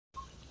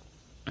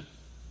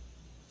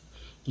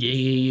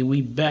Yeah,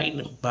 we back.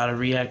 About to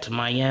react to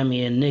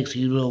Miami and Knicks.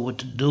 You know what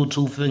to do.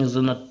 2 fingers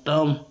on the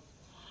thumb.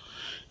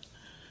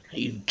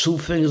 2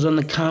 fingers on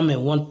the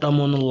comment, 1 thumb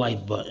on the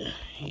like button.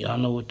 Y'all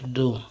know what to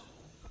do.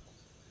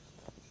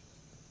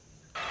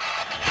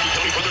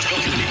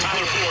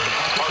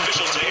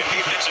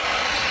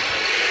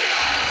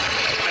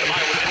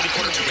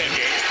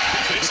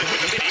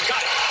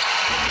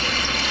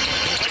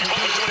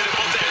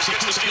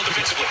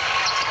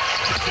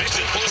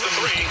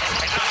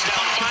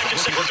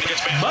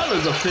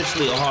 Butler's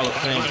officially a Hall of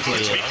Fame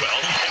player.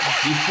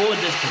 Before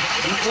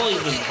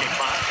even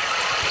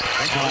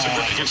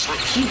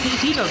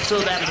he done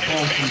filled that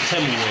form from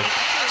Timberwolves.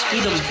 He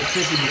done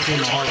officially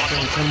became a Hall of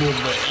Fame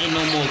Timberwolves, but ain't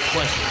no more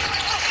question.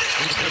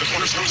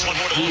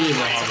 He is a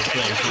Hall of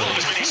Fame player.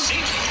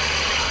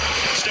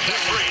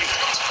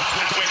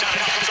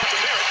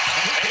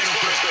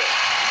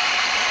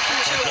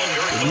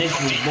 The Knicks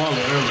was balling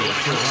earlier,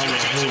 too. I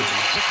won't hold you.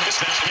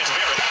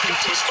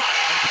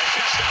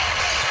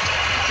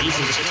 He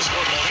should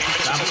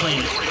stop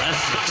playing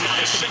aggressive,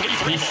 man.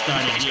 He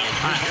started getting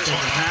hot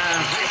second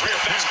half. He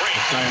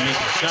started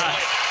making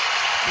shots.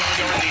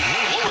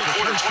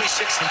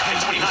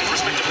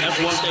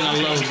 That's one thing I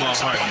love about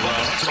Hart, bro.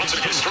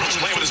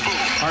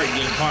 Hart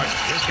gets Hart.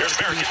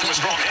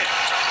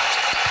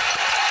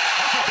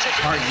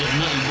 Hart gets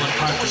nothing but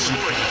Hart to shoot.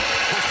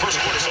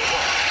 First quarter so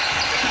far.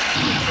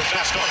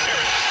 Fast start,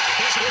 Barrett.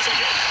 Here's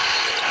again.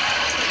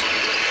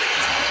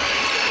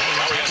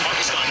 Lowry has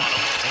Hartenstein on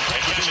him. And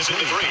catches in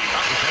the 3.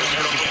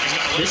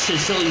 This should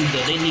show you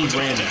that they need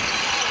Brandon.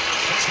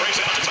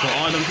 For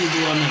all them people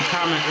on the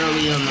comment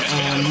earlier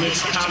on the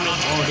Knicks comment,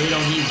 oh, they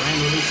don't need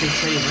Brandon, they should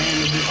trade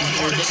Brandon. This is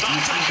for this.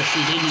 You can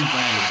see they need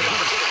Brandon.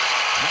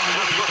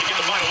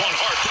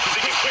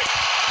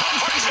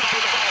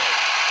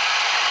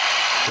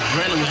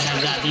 Brandon would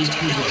have got these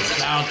people in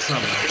foul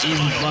trouble.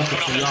 Easy bucket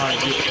for y'all to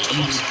get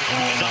easy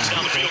bonus.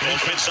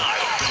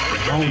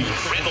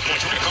 Randall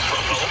points where to come from.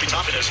 Well, Opie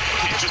Toppiness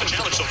into the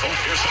challenge so far.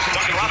 Here's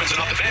Duncan Robinson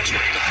off the fan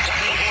screen. 1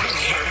 more to the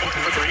third.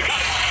 Martin for 3.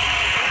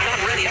 Not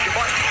ready after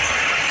Martin.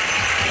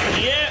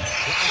 Yeah.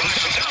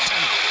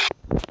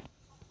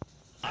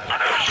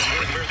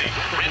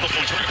 Randall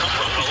points where to come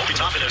from. Well, Opie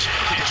Toppiness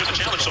into the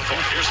challenge so far.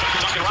 Here's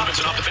Duncan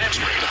Robinson off the fan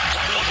screen. 1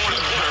 more to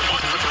the quarter.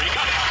 Martin for 3.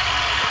 Got it.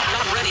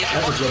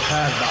 That's a good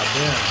pass by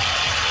Ben.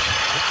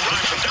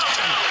 Grimes from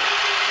downtown.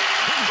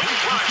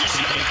 Grimes, you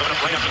see him coming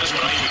up right after this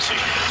one on ABC.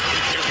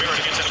 Here's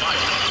Barrett against Adebayo.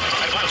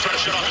 Adebayo's trying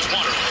to shut off his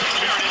water.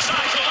 Barrett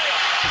inside for the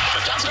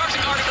layup. John Starks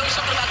and Carter knows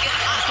something about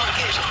getting hot on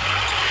occasion.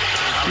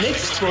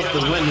 Knicks supposed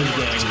to win this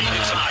game,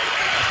 man.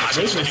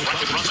 They just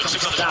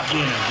stop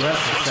being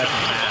aggressive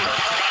second half.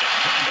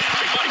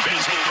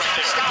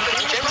 Stop it.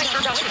 Jay Wright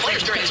turned out some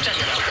players during his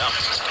tenure.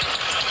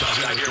 This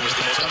guy here was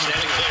the most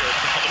outstanding player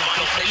of the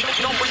final station. If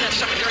you don't bring that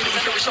secondary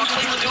defender, we saw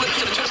Cleveland do it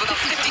to the tune of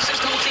about 56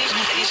 double teams, and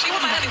you see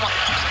what Miami won.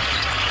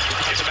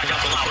 Gets it back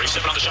out to Lowry,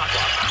 sipping on the shot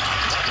clock.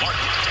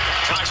 Martin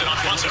drives it on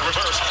front in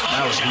reverse.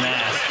 That was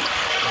nasty.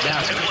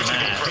 That was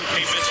nasty.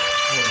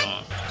 Hold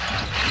on.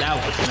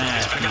 That was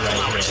nasty right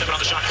there. Sipping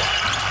on the shot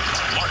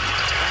clock. Martin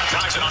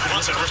drives it on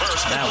front in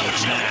reverse. That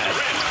was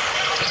nasty.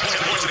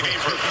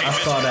 I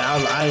saw that.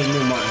 I didn't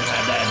know Martin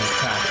had that in his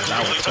practice.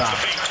 I was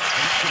shocked.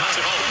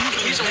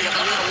 Easily a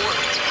award.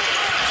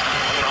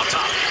 We're on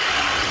top.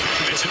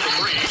 Vincent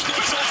for 3.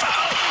 Whistle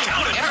foul.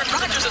 Counted. Aaron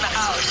Rodgers in the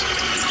house.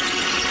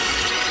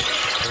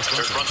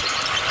 There's Brunson.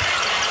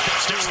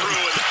 Steps through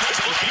and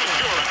it's looking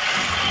pure.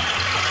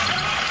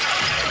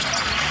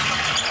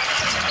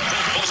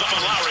 Pulls up on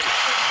Lowry.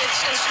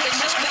 It's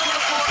just middle of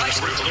the floor. A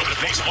little bit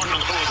of pace. Martin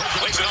on the move.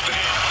 Lays it up and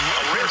in.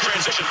 A rare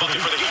transition bucket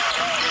for the Heat.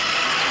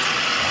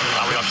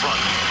 Lowry up front.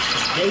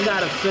 They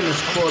gotta finish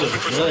quarter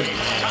good,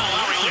 man.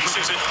 Lowry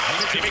laces it.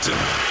 He makes it.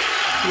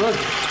 Look,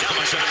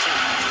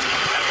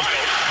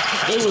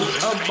 they was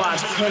up by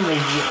 10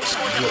 with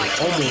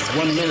almost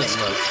 1 minute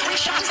left,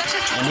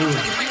 and they was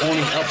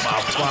only up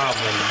by 5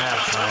 in the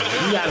halftime.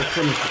 You gotta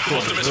finish the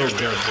quarter real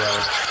good, bro.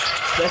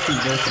 Especially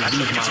versus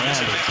these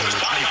Miami teams.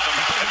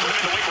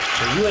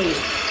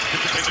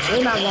 So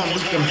they're not gonna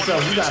beat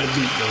themselves. You gotta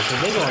beat them, because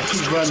they're gonna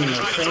keep running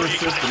the same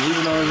system,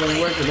 even though it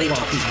ain't working. They're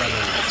gonna keep running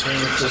the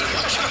same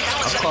system.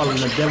 I call them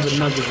the Denver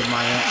Nuggets of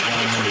Miami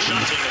in the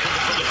East.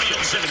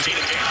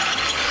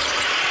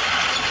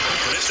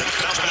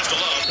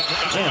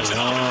 Damn,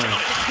 Lord.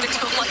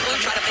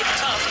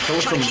 Throw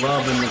some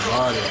love in the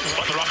garden. The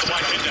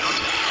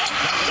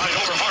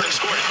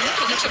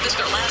Knicks have missed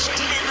their last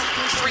 10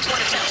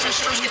 3-point attempts. And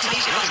Struz gets an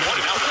easy bucket.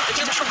 The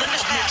Jim's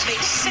tremendous pass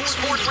made 6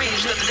 more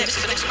threes than the Knicks.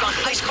 The Knicks have gone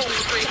ice cold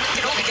for 3. You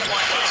can only get 1.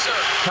 Yes, sir.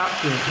 Top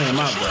thing came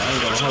out, bro. I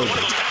ain't gonna hold it.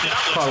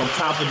 Call him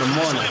top of the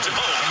morning.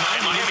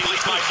 Miami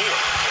leads by 4.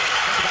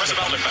 Impressive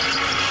outlet back.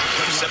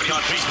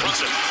 70-yard piece,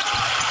 Brunson.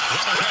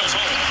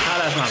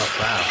 How that's not a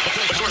foul?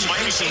 Of course,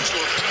 Miami seems to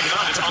have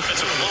found its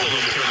offensive flow a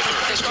little bit here in the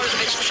third. They started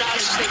to make some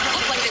shots. They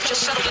look like they've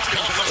just settled into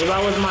the offense. If I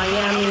was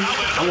Miami,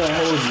 I won't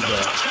hold you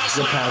there.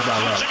 Good pass by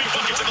Love.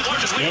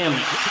 Damn,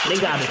 they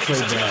got to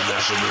trade Brad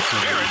after this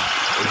season.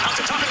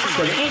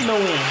 Because ain't no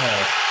way in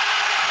hell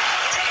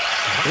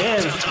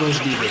They're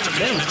supposed to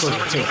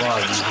take all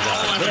of these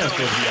guys. They're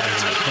supposed to be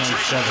averaging like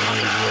 27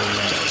 on these real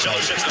men.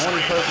 The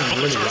only person is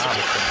really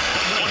Robinson.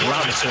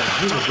 Robinson,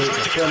 he was great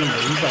to fill him, but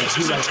he likes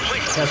to test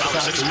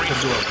shots, so you can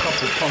do a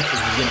couple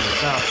pumpers and get in the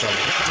foul trouble.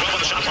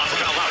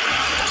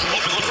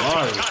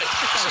 Lowry,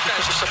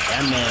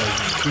 that man,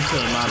 he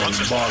came out and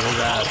balled his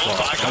ass off.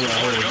 I won't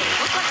hold it.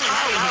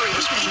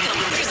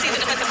 You see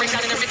the defensive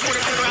breakdown in their mid-quarter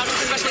turnaround,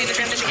 especially in the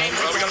transition game.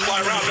 Well, we got to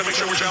fly around to make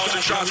sure we're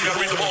challenging shots. We got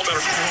to read the ball better.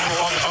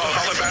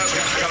 Outlet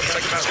basket. We got to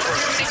protect the basket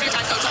first. Thanks for your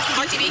time, Coach.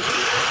 RTV.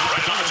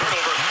 Right on the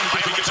turnover.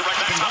 Miami gets it right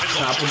back.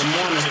 Top of the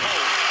morning.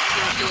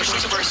 Your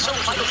receiver is so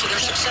vital to their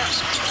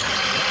success.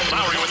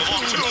 Lowry with a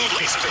long two.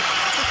 Laces it.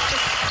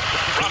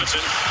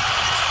 Robinson.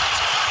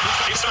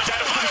 Inside to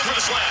Adebayo for the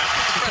slam.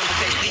 Incredible.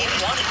 They lead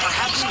one,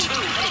 perhaps two.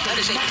 That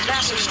is a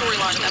massive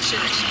storyline in that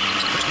series.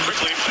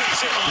 Quickly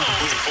banks it.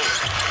 Moving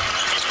forward.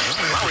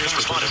 Lowry has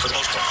responded for the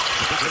most part.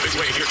 In a big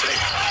way here today.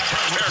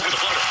 Barrett with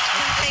the floater.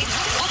 Hey,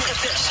 look at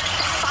this.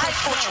 5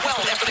 for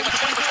 12 after they went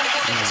 20 for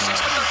 24.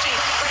 6 for 13.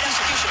 Great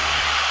execution.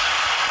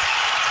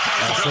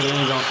 So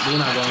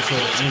they're not going to show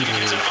the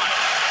injury.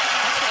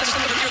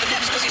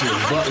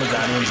 Butler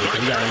got injured.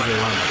 He got injured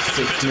around the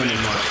 6-minute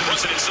mark.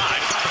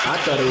 I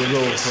thought it was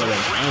over for them.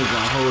 I ain't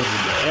gonna hold you,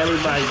 but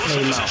everybody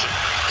came out.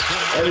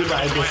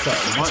 Everybody did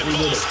something. Martin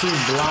did a 2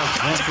 block.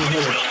 Anthony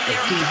hit a 2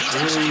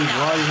 3.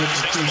 Roy hit a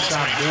 2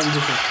 shot. Ben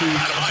did a 2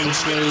 couple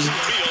plays.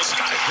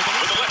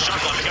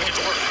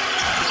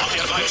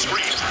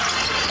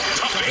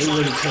 They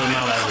really came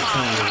out as a team. I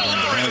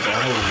ain't gonna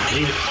hold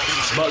you.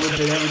 Butler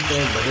did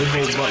everything, but they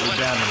hold Butler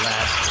down the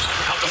last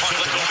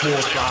 4 or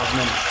 5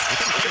 minutes.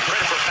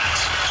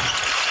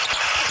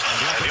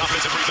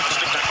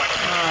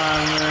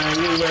 Man,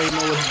 you already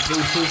know what to do.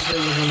 2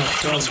 fingers in the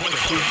throat, 2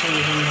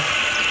 fingers in the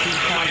 2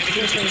 pounds,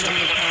 2 fingers in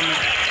the comment,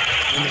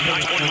 in the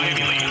throat,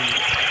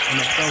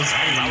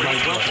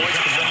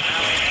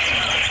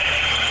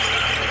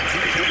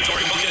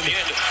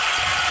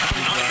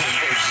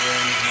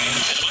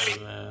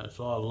 man, it's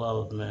all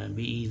love, man.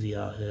 Be easy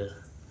out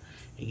here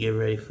and get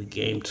ready for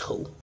game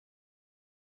 2.